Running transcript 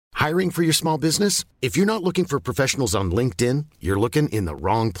Hiring for your small business? If you're not looking for professionals on LinkedIn, you're looking in the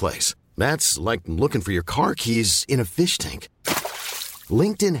wrong place. That's like looking for your car keys in a fish tank.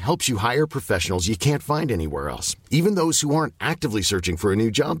 LinkedIn helps you hire professionals you can't find anywhere else, even those who aren't actively searching for a new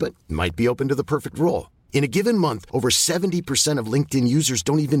job but might be open to the perfect role. In a given month, over 70% of LinkedIn users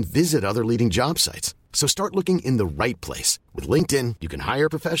don't even visit other leading job sites. So start looking in the right place. With LinkedIn, you can hire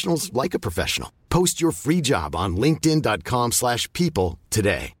professionals like a professional. Post your free job on linkedin.com/people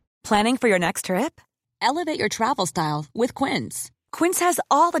today. Planning for your next trip? Elevate your travel style with Quince. Quince has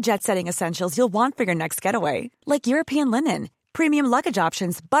all the jet-setting essentials you'll want for your next getaway, like European linen, premium luggage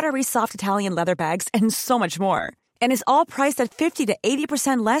options, buttery soft Italian leather bags, and so much more. And is all priced at 50 to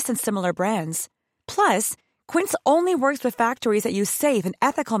 80% less than similar brands. Plus, Quince only works with factories that use safe and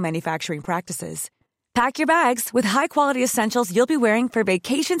ethical manufacturing practices. Pack your bags with high-quality essentials you'll be wearing for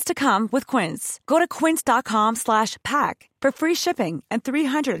vacations to come with Quince. Go to quince.com/pack for free shipping and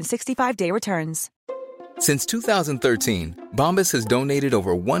 365-day returns. Since 2013, Bombas has donated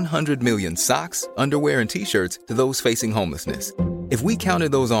over 100 million socks, underwear, and T-shirts to those facing homelessness. If we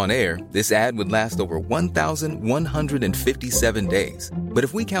counted those on air, this ad would last over 1,157 days. But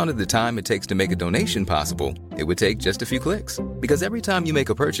if we counted the time it takes to make a donation possible, it would take just a few clicks. Because every time you make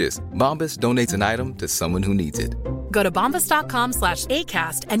a purchase, Bombas donates an item to someone who needs it. Go to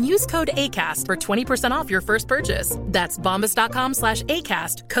bombas.com/ACAST and use code ACAST for 20% off your first purchase. That's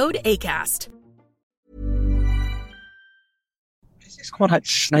bombas.com/ACAST, code ACAST. It's called like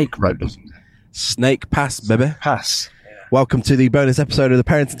Snake Road, isn't it? Snake Pass, baby. Pass. Yeah. Welcome to the bonus episode of the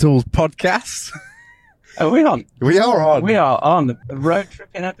Parenting Tools podcast. Are we on? We are on. We are on the road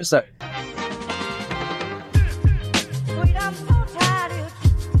tripping episode.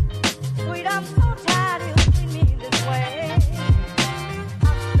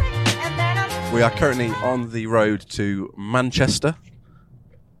 We are currently on the road to Manchester,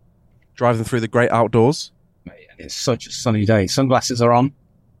 driving through the great outdoors. Mate, and it's such a sunny day. Sunglasses are on.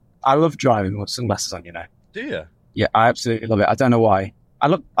 I love driving with sunglasses on, you know. Do you? Yeah, I absolutely love it. I don't know why. I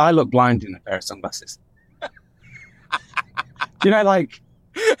look blind in a pair of sunglasses. You know, like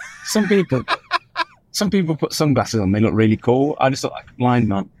some people put sunglasses on, they look really cool. I just look like a blind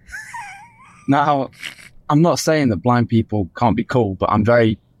man. Now, I'm not saying that blind people can't be cool, but I'm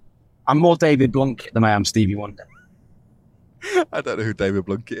more David Blunkett than I am Stevie Wonder. I don't know who David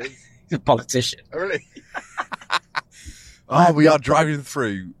Blunkett is. He's a politician. Oh, really? We are driving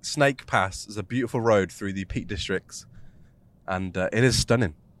through Snake Pass. It's a beautiful road through the Peak Districts, and it is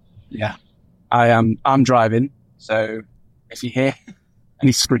stunning. Yeah, I'm driving, so if you hear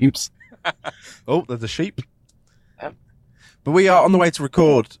any screams, oh, there's a sheep. But we are on the way to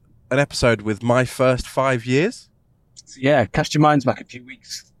record an episode with My First 5 Years. So yeah, cast your minds back a few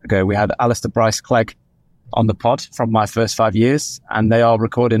weeks ago. We had Alistair Bryce Clegg on the pod from My First 5 Years, and they are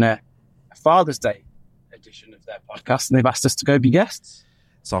recording a Father's Day edition of their podcast, and they've asked us to go be guests.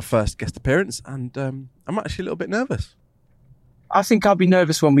 It's our first guest appearance, and I'm actually a little bit nervous. I think I'll be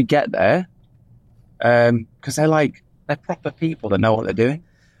nervous when we get there, because they're proper people that know what they're doing.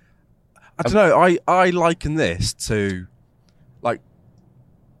 I don't know. I liken this to, like,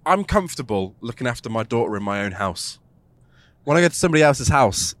 I'm comfortable looking after my daughter in my own house. When I go to somebody else's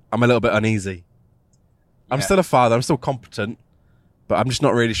house, I'm a little bit uneasy. I'm still a father. I'm still competent, but I'm just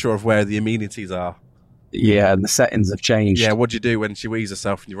not really sure of where the amenities are. Yeah, and the settings have changed. Yeah, what do you do when she wheezes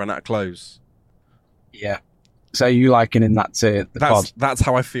herself and you run out of clothes? Yeah. So you likening that to the pod? That's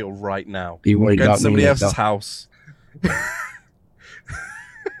how I feel right now. You worried going about to somebody me else's yourself? house.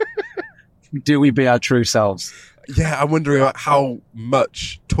 Do we be our true selves? Yeah, I'm wondering about how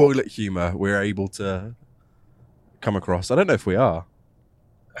much toilet humour we're able to come across. I don't know if we are.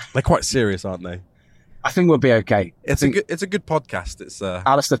 They're quite serious, aren't they? I think we'll be okay. It's a good podcast. It's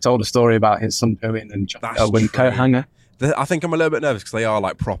Alistair told a story about his son pooing and Owen coat hanger. I think I'm a little bit nervous because they are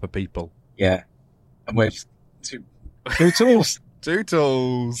like proper people. Yeah, and we're two tools. Two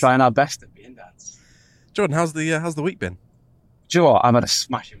tools. Trying our best at being dads. Jordan, how's the week been? Do you know what? I've had a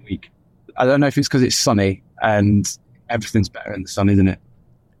smashing week. I don't know if it's because it's sunny and everything's better in the sun, isn't it?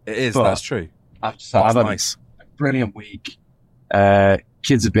 It is. But that's true. I've had nice. a brilliant week.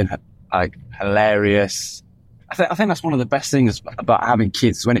 Kids have been like hilarious. I think that's one of the best things about having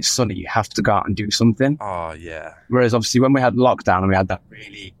kids. When it's sunny, you have to go out and do something. Oh yeah. Whereas obviously when we had lockdown and we had that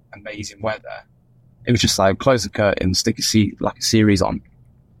really amazing weather, it was just like close the curtain, stick a series on.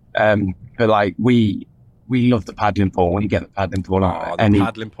 But like we love the paddling pool. When you get the paddling pool out, the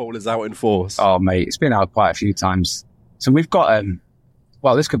paddling pool is out in force. Oh mate, it's been out quite a few times. So we've got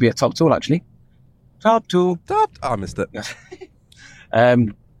well, this could be a top tool actually. Top tool. I missed it.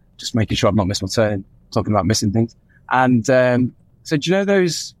 Just making sure I've not missed my turn talking about missing things. And so do you know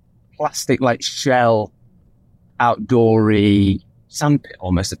those plastic like shell, outdoory sandpit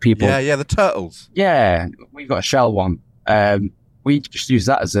almost that people. Yeah, the turtles. Yeah, we've got a shell one. We just use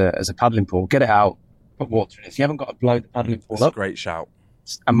that as a paddling pool. Get it out, put water in it. If you haven't got to blow the paddling pool That's up. a great shout.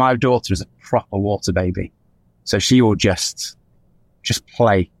 And my daughter is a proper water baby, so she will just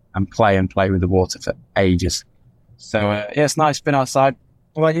play and play and play with the water for ages. So yeah, it's nice being outside.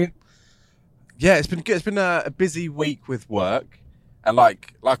 What about you? Yeah, it's been good. It's been a busy week with work, and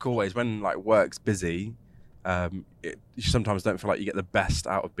like always, when like work's busy, you sometimes don't feel like you get the best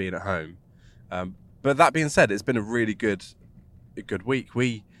out of being at home. But that being said, it's been a really good week.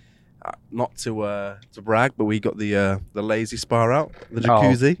 We not to brag, but we got the lazy spa out, the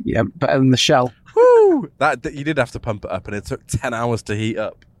jacuzzi. Oh, yeah, better than the shell. Woo! That you did have to pump it up, and it took 10 hours to heat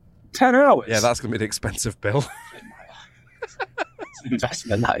up. 10 hours? Yeah, that's going to be an expensive bill. It's an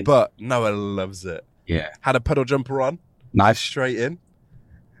investment, that is. But Noah loves it. Yeah. Had a puddle jumper on. Nice. Straight in.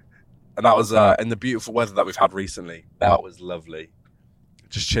 And that was in the beautiful weather that we've had recently. That was lovely.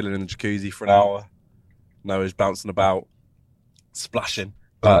 Just chilling in the jacuzzi for an hour. Noah's bouncing about, splashing.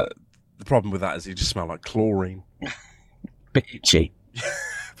 But the problem with that is you just smell like chlorine. Bit itchy.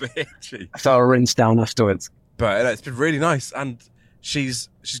 Bit itchy. So I'll rinse down afterwards. But it's been really nice. And she's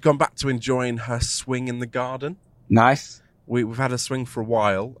gone back to enjoying her swing in the garden. Nice. We've had a swing for a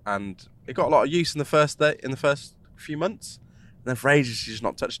while, and it got a lot of use in the first few months. And then for ages, she's just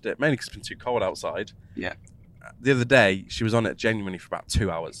not touched it, mainly because it's been too cold outside. Yeah. The other day, she was on it genuinely for about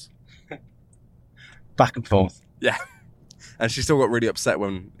 2 hours. Back and forth. Yeah. And she still got really upset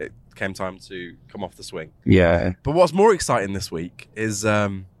when it came time to come off the swing. Yeah. But what's more exciting this week is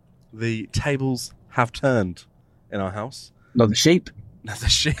the tables have turned in our house. Not the sheep. No, the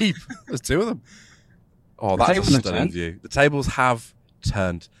sheep. There's 2 of them. Oh, The that's a tables have stunning turned? view. The tables have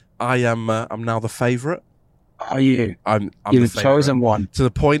turned. I'm now the favourite. Are you? I'm You're the the chosen one. to the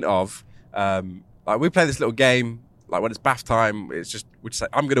point of like we play this little game. Like when it's bath time, it's just we just say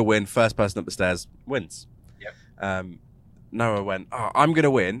I'm going to win. First person up the stairs wins. Yep. Noah went, I'm going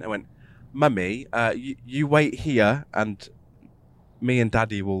to win. I went, Mummy, you wait here, and me and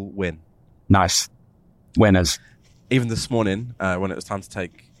Daddy will win. Nice. Winners. Even this morning, when it was time to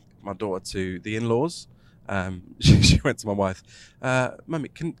take my daughter to the in-laws, she went to my wife, Mummy,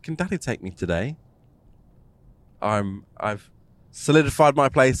 can Daddy take me today? I've solidified my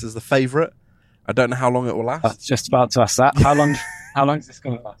place as the favourite. I don't know how long it will last. I was just about to ask that. How long is this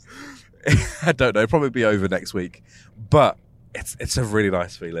going to last? I don't know. Probably be over next week. But it's a really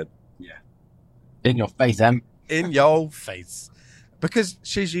nice feeling. Yeah. In your face, Em. In your face. Because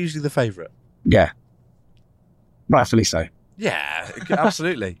she's usually the favourite. Yeah. Rightfully so. Yeah,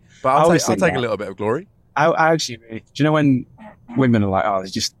 absolutely. But I I'll always take think a that. little bit of glory. I actually really, do you know when women are like, they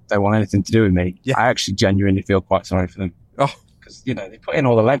just don't want anything to do with me? Yeah. I actually genuinely feel quite sorry for them. Oh, Because, they put in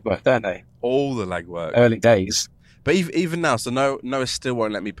all the legwork, don't they? all the legwork. Early days. But even now, so Noah still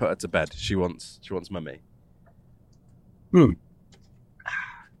won't let me put her to bed. She wants Mummy. Just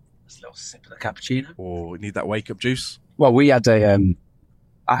a little sip of the cappuccino. Or need that wake up juice. Well,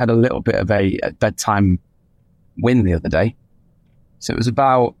 I had a little bit of a bedtime win the other day. So it was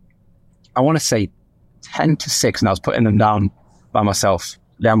about, I want to say 10 to 6, and I was putting them down by myself.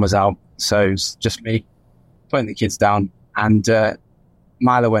 Liam was out, so it was just me putting the kids down. And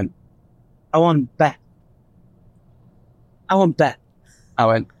Mila went, I want bed. I want bed. I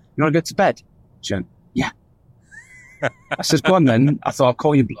went, you want to go to bed? She went, yeah. I said, go on then. I thought, I'll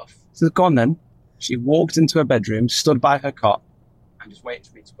call you bluff. I said, go on then. She walked into her bedroom, stood by her cot, and just waited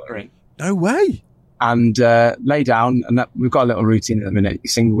for me to put her in. No way. And lay down, and we've got a little routine in a minute. You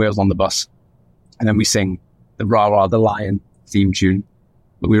sing the Wheels on the Bus, and then we sing the Rah Rah the Lion theme tune,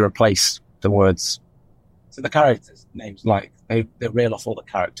 but we replace the words. So the characters' names, like, they reel off all the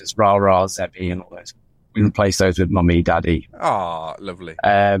characters, Rah Rah, Zebby, and all those. We replace those with Mummy, Daddy. Ah, lovely.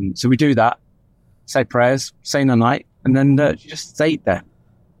 So we do that, say prayers, say the night, and then she just stayed there.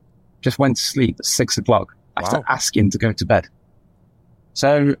 Just went to sleep at 6 o'clock after Wow. asking to go to bed.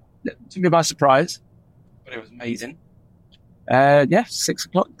 So it took me by surprise, but it was amazing. 6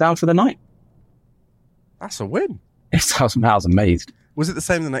 o'clock down for the night. That's a win. I was amazed. Was it the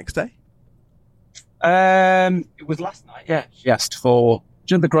same the next day? It was last night, yeah. She asked for,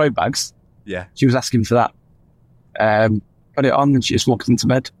 do you know the grow bags? Yeah. She was asking for that. Put it on and she just walked into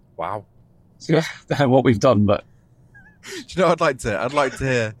bed. Wow. So, I don't know what we've done, but Do you know what I'd like to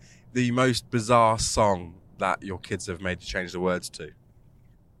hear the most bizarre song that your kids have made you change the words to.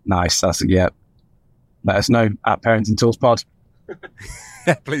 nice. Yeah. Let us know at Parenting Tools Pod.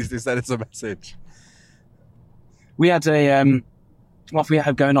 Yeah, please do send us a message. We had what we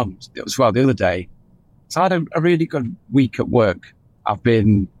had going on as well the other day. So I had a really good week at work. I've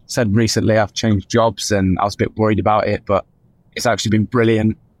been said recently I've changed jobs and I was a bit worried about it, but it's actually been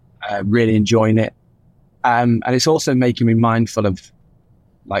brilliant. Really enjoying it. And it's also making me mindful of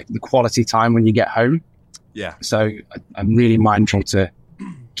like the quality time when you get home. Yeah. So I'm really mindful to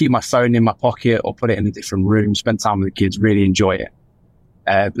keep my phone in my pocket or put it in a different room, spend time with the kids, really enjoy it.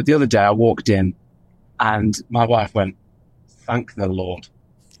 But the other day I walked in and my wife went, "Thank the Lord."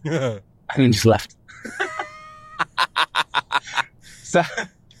 And then just left. So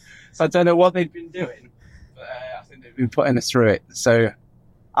I don't know what they've been doing, but I think they've been putting us through it. So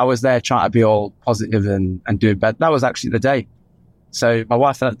I was there trying to be all positive and doing better. That was actually the day. So my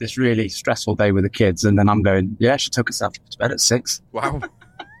wife had this really stressful day with the kids, and then I'm going, yeah, she took herself to bed at 6. Wow.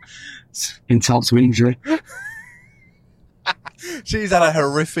 Insult to injury. She's had a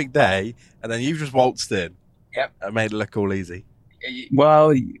horrific day, and then you've just waltzed in. Yep. And made it look all easy.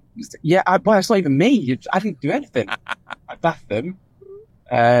 Well, yeah, well, it's not even me. I didn't do anything. I bathed them.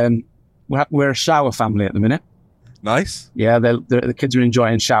 We're a shower family at the minute. Nice. Yeah, the kids are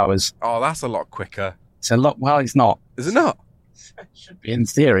enjoying showers. Oh, that's a lot quicker. It's a lot. Well, it's not. Is it not? It should be in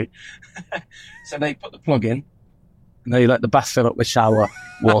theory. So they put the plug in, and they let the bath fill up with shower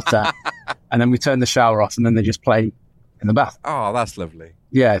water, and then we turn the shower off, and then they just play in the bath. Oh, that's lovely.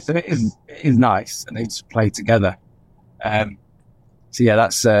 Yeah, so it is nice, and they just play together. So yeah,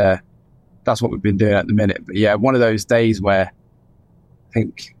 that's what we've been doing at the minute. But yeah, one of those days where I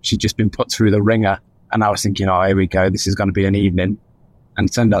think she'd just been put through the ringer, and I was thinking, oh, here we go, this is going to be an evening, and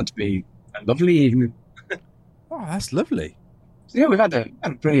it turned out to be a lovely evening. Oh, that's lovely. So yeah, we've had a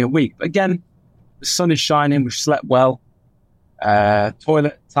brilliant week. But again, the sun is shining, we've slept well.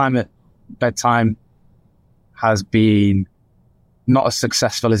 Toilet time at bedtime has been not as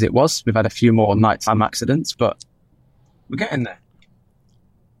successful as it was. We've had a few more nighttime accidents, but we're getting there.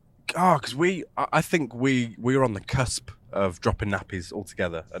 Oh, because I think we were on the cusp of dropping nappies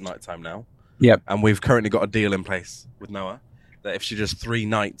altogether at night time now. Yep. And we've currently got a deal in place with Noah that if she does 3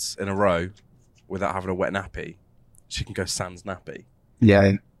 nights in a row without having a wet nappy, she can go sans nappy.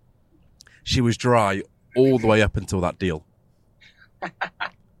 Yeah. She was dry all the way up until that deal.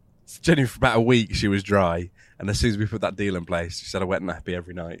 Genuinely, for about a week, she was dry. And as soon as we put that deal in place, she said a wet nappy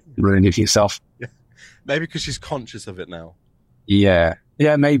every night. Ruined it for yourself. Yeah. Maybe because she's conscious of it now. Yeah.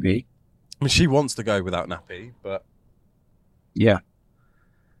 Yeah, maybe. I mean, she wants to go without nappy, but... Yeah.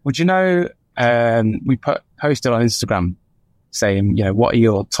 Well, do you know, we posted on Instagram saying, you know, what are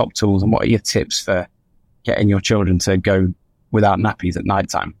your top tools and what are your tips for getting your children to go without nappies at night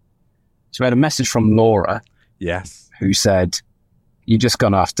time? So we had a message from Laura. Yes. Who said, you're just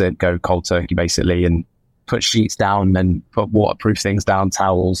going to have to go cold turkey, basically, and put sheets down and put waterproof things down,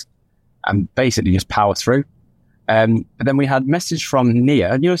 towels, and basically just power through. But then we had a message from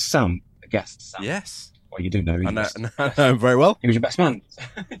Nia. You know Sam, I guess. Sam. Yes. Well, you do know him. I know him very well. He was your best man.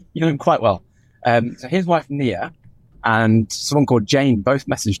 You know him quite well. So his wife, Nia, and someone called Jane both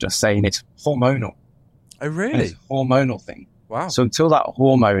messaged us saying it's hormonal. Oh, really? And it's a hormonal thing. Wow. So until that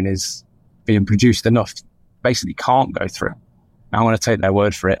hormone is being produced enough, basically can't go through. Now I'm going to take their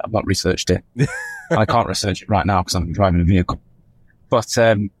word for it. I've not researched it. I can't research it right now because I'm driving a vehicle. But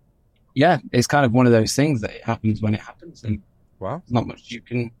yeah, it's kind of one of those things that it happens when it happens, and wow, there's not much you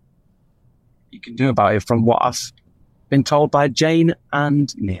can do about it from what I've been told by Jane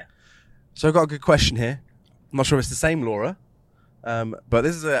and Nia. So I've got a good question here. I'm not sure if it's the same Laura, but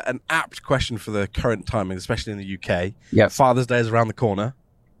this is an apt question for the current timing, especially in the UK. Yeah, Father's Day is around the corner.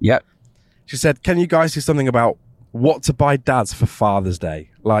 Yep. She said, can you guys do something about what to buy dads for Father's Day?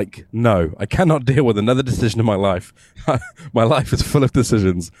 Like, no, I cannot deal with another decision in my life. My life is full of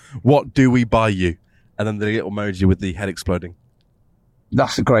decisions. What do we buy you? And then the little emoji with the head exploding.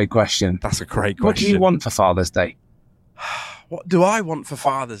 That's a great question. That's a great question. What do you want for Father's Day? What do I want for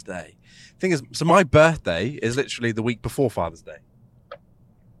Father's Day? Thing is, so my birthday is literally the week before Father's Day.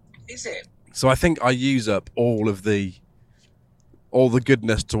 Is it? So I think I use up all the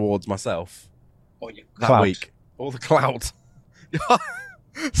goodness towards myself that week. All the clout.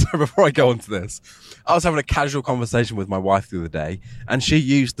 So before I go on to this, I was having a casual conversation with my wife the other day, and she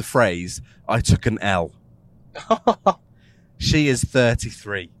used the phrase, I took an L. She is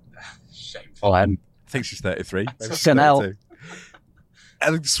 33. Shameful. I think she's 33. It's an L.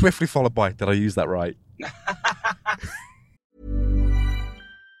 And swiftly followed by, did I use that right?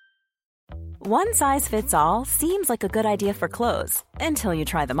 One size fits all seems like a good idea for clothes until you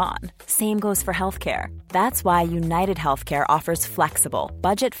try them on. Same goes for healthcare. That's why United Healthcare offers flexible,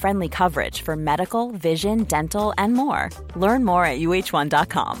 budget-friendly coverage for medical, vision, dental, and more. Learn more at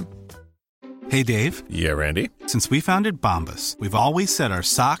uh1.com. Hey, Dave. Yeah, Randy. Since we founded Bombas, we've always said our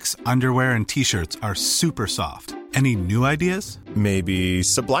socks, underwear, and T-shirts are super soft. Any new ideas? Maybe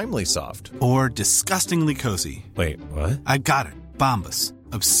sublimely soft. Or disgustingly cozy? Wait, what? I got it. Bombas.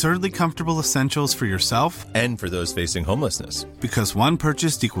 Absurdly comfortable essentials for yourself And for those facing homelessness. because one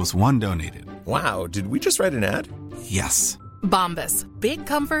purchased equals one donated. Wow, did we just write an ad? Yes. Bombas. Big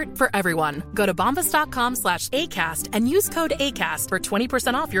comfort for everyone. Go to bombas.com/ACAST and use code ACAST for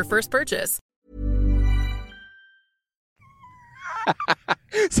 20% off your first purchase.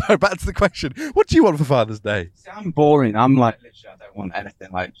 So back to the question. What do you want for Father's Day? See, I'm boring. I'm like, literally, I don't want anything.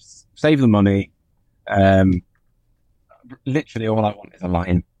 Like, just save the money. Literally, all I want is a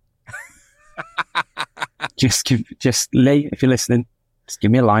lion. Lee, if you're listening, just give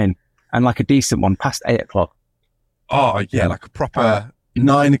me a lion. And like a decent one past 8 o'clock. Oh, yeah, like a proper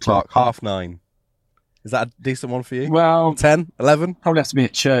 9 o'clock, 9:30. Is that a decent one for you? Well, 10, 11? probably has to be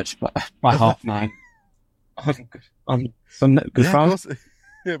at church by 9:30. On Sunday, Good Friday.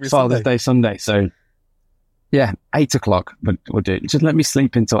 It'll be Father's Sunday. Day, Sunday. So, yeah, 8 o'clock. But we'll do it. Just let me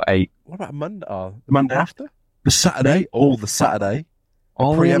sleep until 8. What about Monday? Oh, the Monday after? The Saturday? All the Saturday?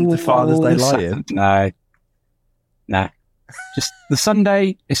 Preemptive Father's Day lie-in? No. Just the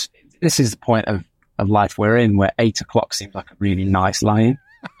Sunday. This is the point of life we're in, where 8 o'clock seems like a really nice lie-in.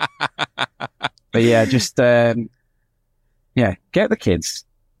 But yeah, just get the kids.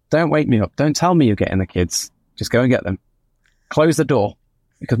 Don't wake me up. Don't tell me you're getting the kids. Just go and get them. Close the door,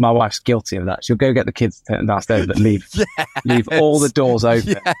 because my wife's guilty of that. She'll go get the kids downstairs, but leave all the doors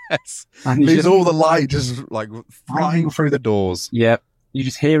open. Yes. And Leaves all the light just like flying through the doors. Yeah, you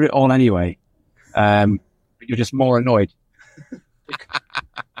just hear it all anyway. But you're just more annoyed.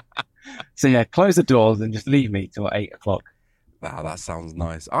 So yeah, close the doors and just leave me till 8 o'clock. Wow, that sounds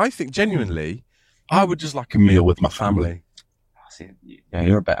nice. I think genuinely, I would just like a meal with my family. Yeah,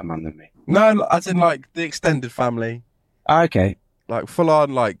 you're a better man than me. No, as in like the extended family, Okay. like full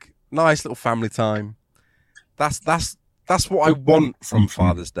on, like nice little family time. That's what I want from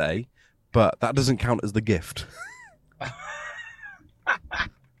Father's Day, but that doesn't count as the gift.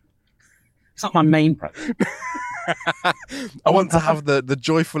 It's not my main present. I want to have the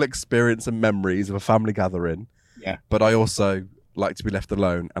joyful experience and memories of a family gathering. Yeah. But I also like to be left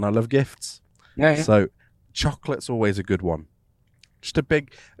alone, and I love gifts. Yeah. So chocolate's always a good one. Just a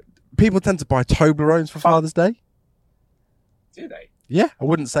big... People tend to buy Toblerones for Father's Day. Do they? Yeah, I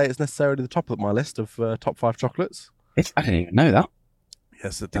wouldn't say it's necessarily the top of my list of top 5 chocolates. I didn't even know that.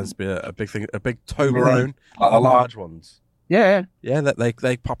 Yes, it tends to be a big thing, a big Toblerone, like the large ones. Yeah. Yeah, that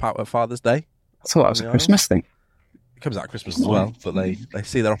they pop out at Father's Day. I thought that was a Yeah. Christmas thing. It comes out at Christmas as well, but they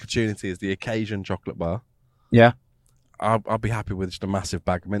see their opportunity as the occasion chocolate bar. Yeah. I'll be happy with just a massive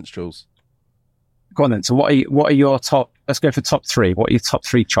bag of minstrels. Go on then. So what are your top? Let's go for top 3. What are your top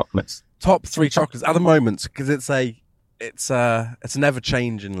 3 chocolates? Top 3 chocolates at the moment, because it's an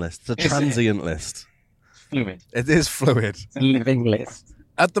ever-changing list. It's a transient list. Fluid. It is fluid. It's a living list.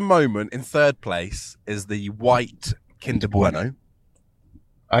 At the moment, in third place is the white Kinder Bueno.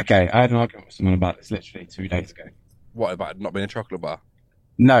 Okay, I had an argument with someone about this literally 2 days ago. What about it not being a chocolate bar?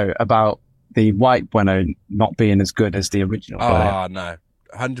 No, about the white Bueno not being as good as the original. Ah, no.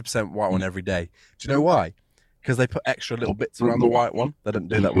 100% white one every day. Do you know why? Because they put extra little bits around the white one. They don't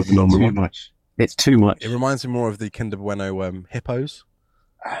do that with the normal Too one. much. It's too much. It reminds me more of the Kinder Bueno hippos.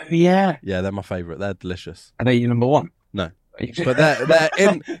 Oh, yeah. Yeah, they're my favourite. They're delicious. Are they your number 1? No. But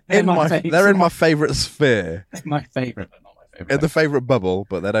they're in my favourite sphere. They're my favourite, but not my favourite. In the favourite bubble,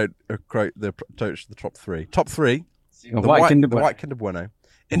 but they don't approach the top 3. Top 3, the white Kinder Bueno. white Kinder Bueno.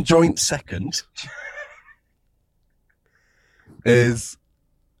 In joint second is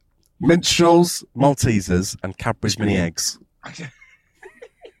Minstrels, Maltesers, and Cadbury's Mini Eggs.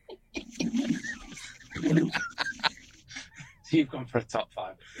 You've gone for a top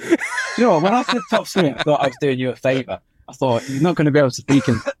 5. You know what? When I said top 3, I thought I was doing you a favour. I thought you're not going to be able to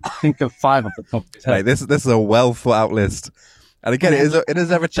think of 5 off the top of his head. Hey, this is a well thought out list. And again, it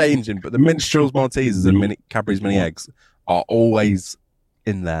is ever changing, but the Minstrels, Maltesers, and Cadbury's Mini Eggs are always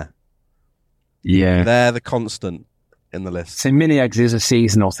in there. Yeah. They're the constant in the list. So mini eggs is a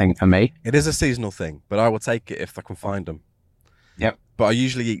seasonal thing for me. It is a seasonal thing, but I will take it if I can find them. Yep. But I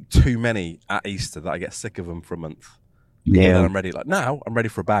usually eat too many at Easter that I get sick of them for a month. Yeah. And then I'm ready. Like now, I'm ready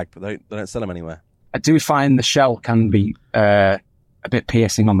for a bag, but they don't sell them anywhere. I do find the shell can be a bit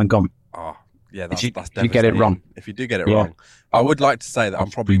piercing on the gum. Oh, yeah, that's If devastating. you get it wrong. If you do get it Yeah. wrong. I would like to say that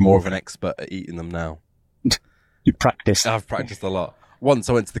I'm probably more of an expert at eating them now. You practice. I've practiced a lot. Once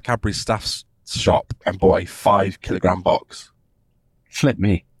I went to the Cadbury staff's shop and bought a 5-kilogram box. Flip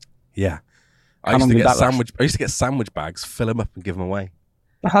me. Yeah. I How used long to did get that last? I used to get sandwich bags, fill them up and give them away.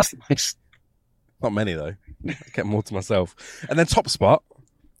 That's nice. Not many though. I kept more to myself. And then top spot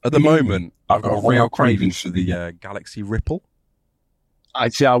At the moment, I've got a real craving for the Galaxy Ripple.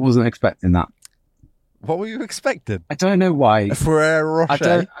 Actually, I wasn't expecting that. What were you expecting? I don't know why. A Ferrero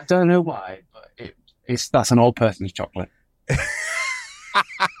Rocher? I don't know why, but that's an old person's chocolate.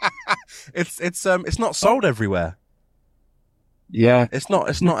 It's not sold everywhere. Yeah. It's not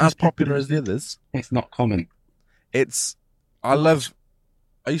as popular as the others. It's not common. I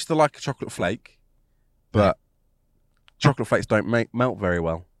used to like a chocolate flake, but chocolate flakes don't melt very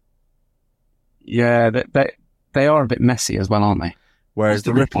well. Yeah, they are a bit messy as well, aren't they? Whereas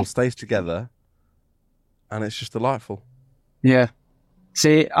the Ripple stays together, and it's just delightful. Yeah.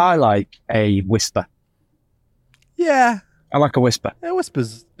 See, I like a Whisper. Yeah. I like a Whisper. Yeah,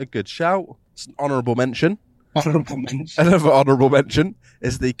 Whisper's a good shout. It's an honourable mention. Honourable mention. Another honourable mention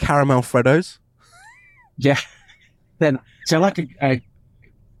is the Caramel Freddos. Yeah. Then, so I like a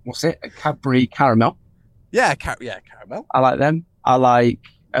Cadbury Caramel. Yeah, caramel. I like them. I like,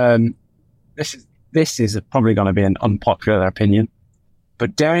 this is probably going to be an unpopular opinion,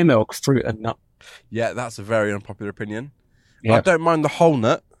 but Dairy Milk Fruit and Nut. Yeah, that's a very unpopular opinion. Yep. I don't mind the whole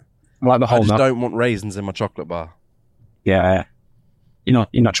nut. I like the whole nut. I just don't want raisins in my chocolate bar. Yeah. You're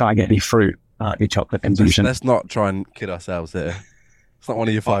not trying to get any fruit out of your chocolate consumption. Let's not try and kid ourselves here. It's not one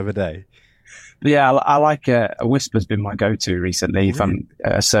of your 5 a day. But yeah, I like a Whisper's been my go-to recently if I'm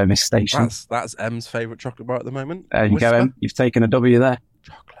at a service station. That's Em's favourite chocolate bar at the moment. There you go, Em. You've taken a W there.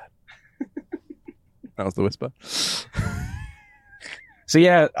 Chocolate. That was the Whisper. So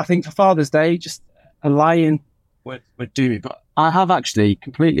yeah, I think for Father's Day, just a lion would do me. But I have actually,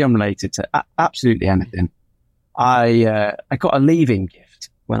 completely unrelated to absolutely anything, I got a leaving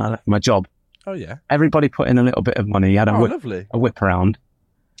gift when I left my job. Oh yeah. Everybody put in a little bit of money. I had a whip around.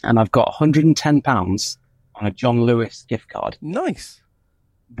 And I've got £110 on a John Lewis gift card. Nice.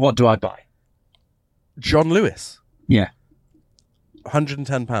 What do I buy? John Lewis? Yeah.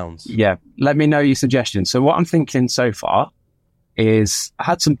 £110? Yeah. Let me know your suggestions. So what I'm thinking so far is I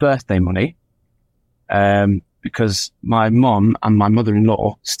had some birthday money because my mum and my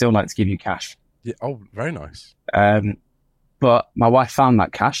mother-in-law still like to give you cash. Yeah. Oh, very nice. But my wife found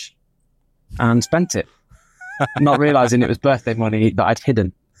that cash and spent it, not realising it was birthday money that I'd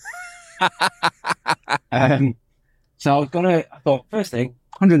hidden. So I thought, first thing,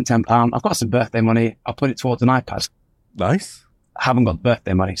 £110, I've got some birthday money, I'll put it towards an iPad. Nice. I haven't got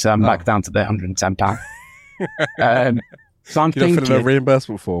birthday money, so I'm back down to the £110. So I'm thinking... You're not filling a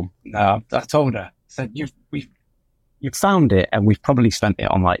reimbursement form? No, I told her, I said, you've found it and we've probably spent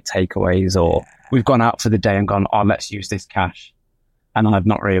it on like takeaways or we've gone out for the day and gone, let's use this cash. And I've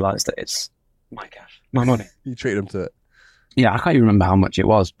not realised that it's my cash, my money. You treated them to it? Yeah, I can't even remember how much it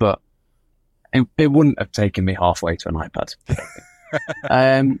was, but it wouldn't have taken me halfway to an iPad.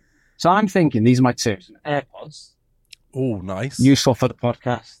 So I'm thinking these are my two. Some AirPods. Oh, nice. Useful for the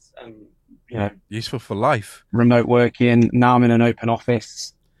podcast. And, useful for life. Remote working. Now I'm in an open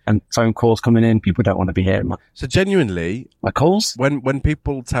office and phone calls coming in. People don't want to be hearing So genuinely... my calls? When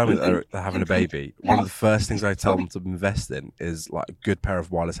people tell me that they're having a baby, one of the first things I tell them to invest in is like a good pair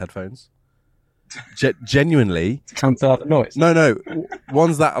of wireless headphones. Genuinely cancel out the noise. No,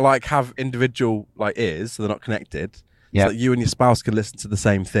 ones that like have individual like ears, so they're not connected. Yeah, so that you and your spouse can listen to the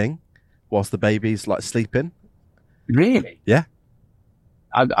same thing whilst the baby's like sleeping. Really? Yeah.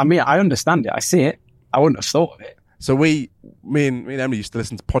 I mean, I understand it. I see it. I wouldn't have thought of it. So me and Emily used to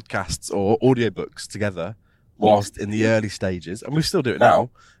listen to podcasts or audiobooks together whilst in the early stages, and we still do it now.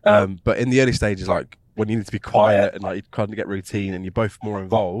 But in the early stages, like when you need to be quiet and like you kind of get routine, and you're both more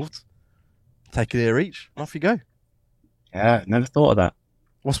involved. Take an ear each, and off you go. Yeah, never thought of that.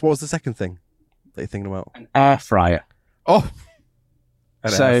 What was the second thing that you're thinking about? An air fryer. Oh,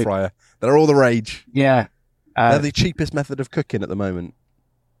 air fryer. They're all the rage. Yeah. They're the cheapest method of cooking at the moment.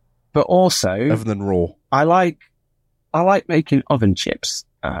 But also... other than raw. I like making oven chips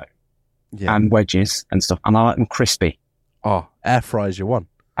and wedges and stuff, and I like them crispy. Oh, air fryer's your one.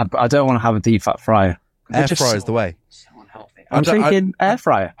 I don't want to have a deep fat fryer. Air fryer's the way. I'm thinking air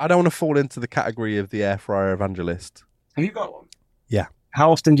fryer. I don't want to fall into the category of the air fryer evangelist. Have you got one? Yeah.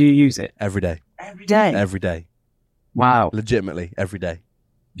 How often do you use it? Every day. Every day? Every day. Wow. Legitimately, every day.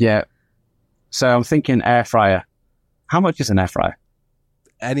 Yeah. So I'm thinking air fryer. How much is an air fryer?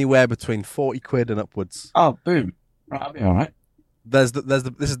 Anywhere between 40 quid and upwards. Oh, boom. Right, I'll be all right. This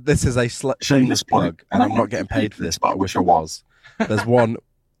is a shameless plug, and I'm not getting paid for this, but I wish I was. There's one,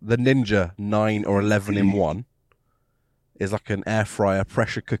 the Ninja 9 or 11 in 1. Is like an air fryer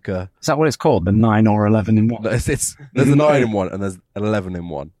pressure cooker. Is that what it's called? The 9 or 11 in 1? No, there's a 9 in 1 and there's an 11 in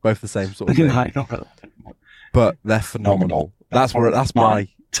 1. Both the same sort of thing. 9 or 11 in 1. But they're phenomenal. That's my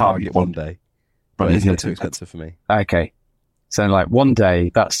target one day. But it's too expensive for me. Okay. So like one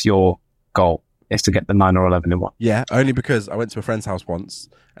day, that's your goal, is to get the 9 or 11 in one. Yeah, only because I went to a friend's house once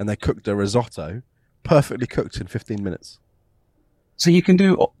and they cooked a risotto, perfectly cooked in 15 minutes. So you can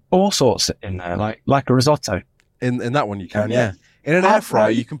do all sorts in there, like a risotto. In that one you can, yeah. In an air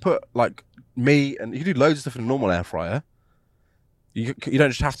fryer, you can put like meat, and you can do loads of stuff in a normal air fryer. You don't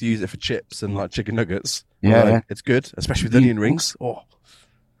just have to use it for chips and like chicken nuggets. Yeah. It's good, especially with onion rings. Oh,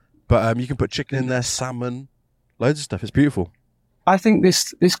 but you can put chicken in there, salmon, loads of stuff. It's beautiful. I think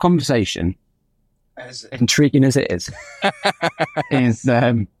this conversation, as intriguing as it is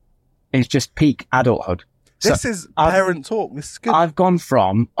just peak adulthood. This is parent talk. This is good. I've gone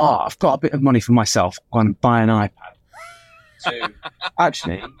from, I've got a bit of money for myself, I'm going to buy an iPad, to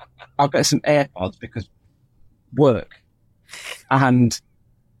actually, I'll get some AirPods because work and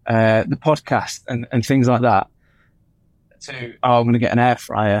the podcast and things like that, to, I'm going to get an air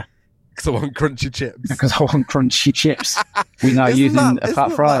fryer. Because I want crunchy chips. Because I want crunchy chips. We're now using a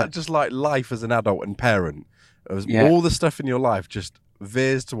fat fryer. That just like life as an adult and parent. All the stuff in your life just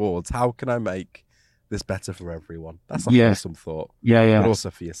veers towards, how can I make this better for everyone? That's a wholesome thought. Yeah. But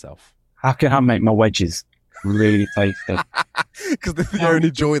also for yourself. How can I make my wedges really tasty? Because the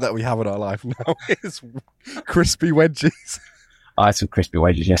only joy that we have in our life now is crispy wedges. I had some crispy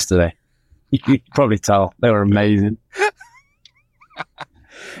wedges yesterday. You could probably tell. They were amazing.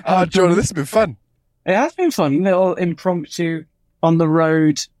 Jordan, this has been fun. It has been fun. Little impromptu on the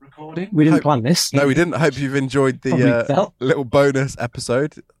road recording. We didn't plan this. No, we didn't. I hope you've enjoyed the little bonus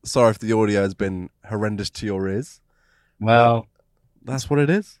episode. Sorry if the audio has been horrendous to your ears. Well, that's what it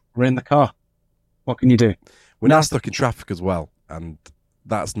is. We're in the car. What can you do? We're now stuck in traffic as well, and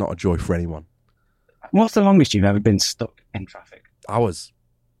that's not a joy for anyone. What's the longest you've ever been stuck in traffic? Hours.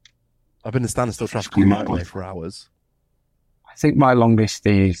 I've been in standstill traffic on the motorway for hours. I think my longest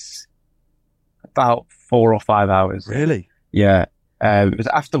is about 4 or 5 hours. Really? Yeah. It was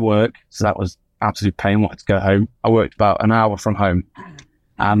after work, so that was absolute pain. Wanted to go home. I worked about an hour from home,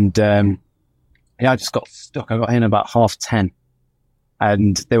 and I just got stuck. I got in about 10:30,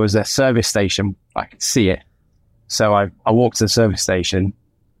 and there was a service station. I could see it, so I walked to the service station,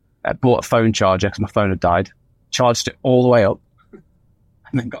 bought a phone charger because my phone had died, charged it all the way up,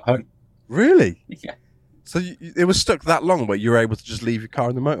 and then got home. Really? Yeah. So it was stuck that long where you were able to just leave your car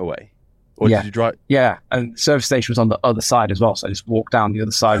in the motorway? Or did you drive? Yeah, and the service station was on the other side as well, so I just walked down the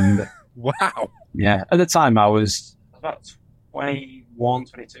other side. Wow. Yeah, at the time I was about 21,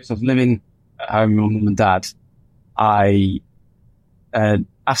 22, so I was living at home with my mum and dad. I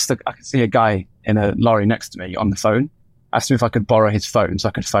asked, I could see a guy in a lorry next to me on the phone, asked him if I could borrow his phone so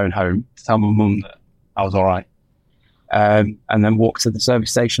I could phone home to tell my mum that I was all right. And then walked to the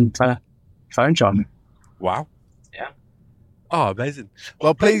service station to phone charging. Wow. Yeah. Oh, amazing.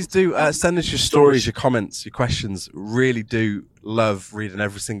 Well, please do send us your stories, your comments, your questions. Really do love reading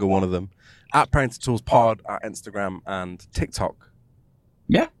every single one of them. At Parenting Tools Pod, at Instagram and TikTok.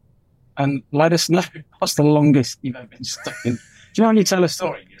 Yeah. And let us know what's the longest you've ever been stuck in. Do you know when you tell a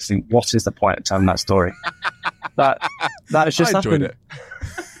story, you just think, what is the point of telling that story? that has just enjoyed happened.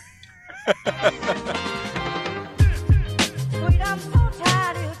 It.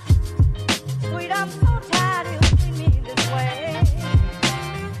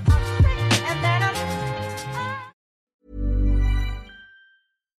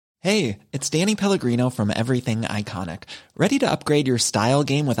 Hey, it's Danny Pellegrino from Everything Iconic. Ready to upgrade your style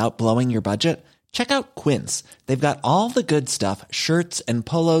game without blowing your budget? Check out Quince. They've got all the good stuff, shirts and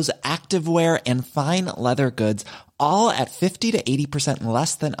polos, activewear, and fine leather goods, all at 50 to 80%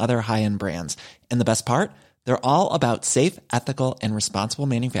 less than other high-end brands. And the best part? They're all about safe, ethical, and responsible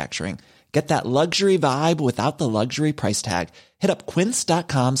manufacturing. Get that luxury vibe without the luxury price tag. Hit up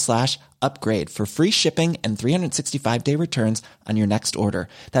quince.com/upgrade for free shipping and 365-day returns on your next order.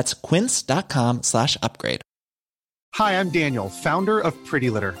 That's quince.com/upgrade. Hi, I'm Daniel, founder of Pretty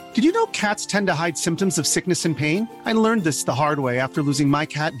Litter. Did you know cats tend to hide symptoms of sickness and pain? I learned this the hard way after losing my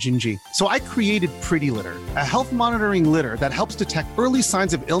cat, Gingy. So I created Pretty Litter, a health monitoring litter that helps detect early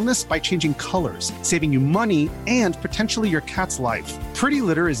signs of illness by changing colors, saving you money and potentially your cat's life. Pretty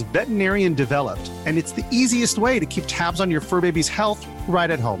Litter is veterinarian developed, and it's the easiest way to keep tabs on your fur baby's health right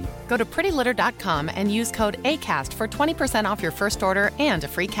at home. Go to prettylitter.com and use code ACAST for 20% off your first order and a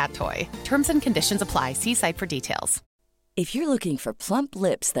free cat toy. Terms and conditions apply. See site for details. If you're looking for plump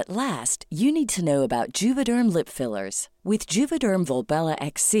lips that last, you need to know about Juvederm lip fillers. With Juvederm Volbella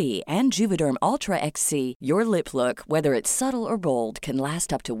XC and Juvederm Ultra XC, your lip look, whether it's subtle or bold, can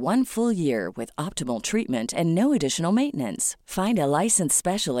last up to 1 full year with optimal treatment and no additional maintenance. Find a licensed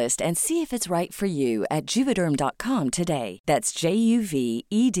specialist and see if it's right for you at Juvederm.com today. That's JUVEDERM.com.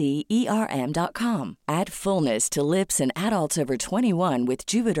 Add fullness to lips in adults over 21 with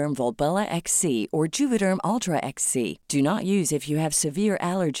Juvederm Volbella XC or Juvederm Ultra XC. Do not use if you have severe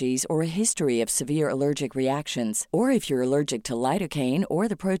allergies or a history of severe allergic reactions, or if you're allergic to lidocaine or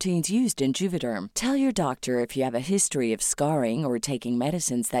the proteins used in Juvederm. Tell your doctor if you have a history of scarring or taking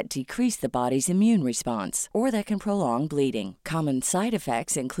medicines that decrease the body's immune response or that can prolong bleeding. Common side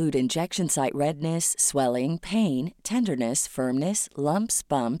effects include injection site redness, swelling, pain, tenderness, firmness, lumps,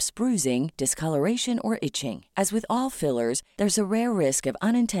 bumps, bruising, discoloration, or itching. As with all fillers, there's a rare risk of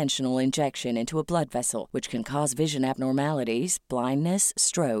unintentional injection into a blood vessel, which can cause vision abnormalities, blindness,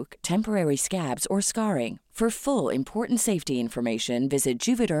 stroke, temporary scabs, or scarring. For full, important safety information, visit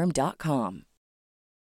Juvederm.com.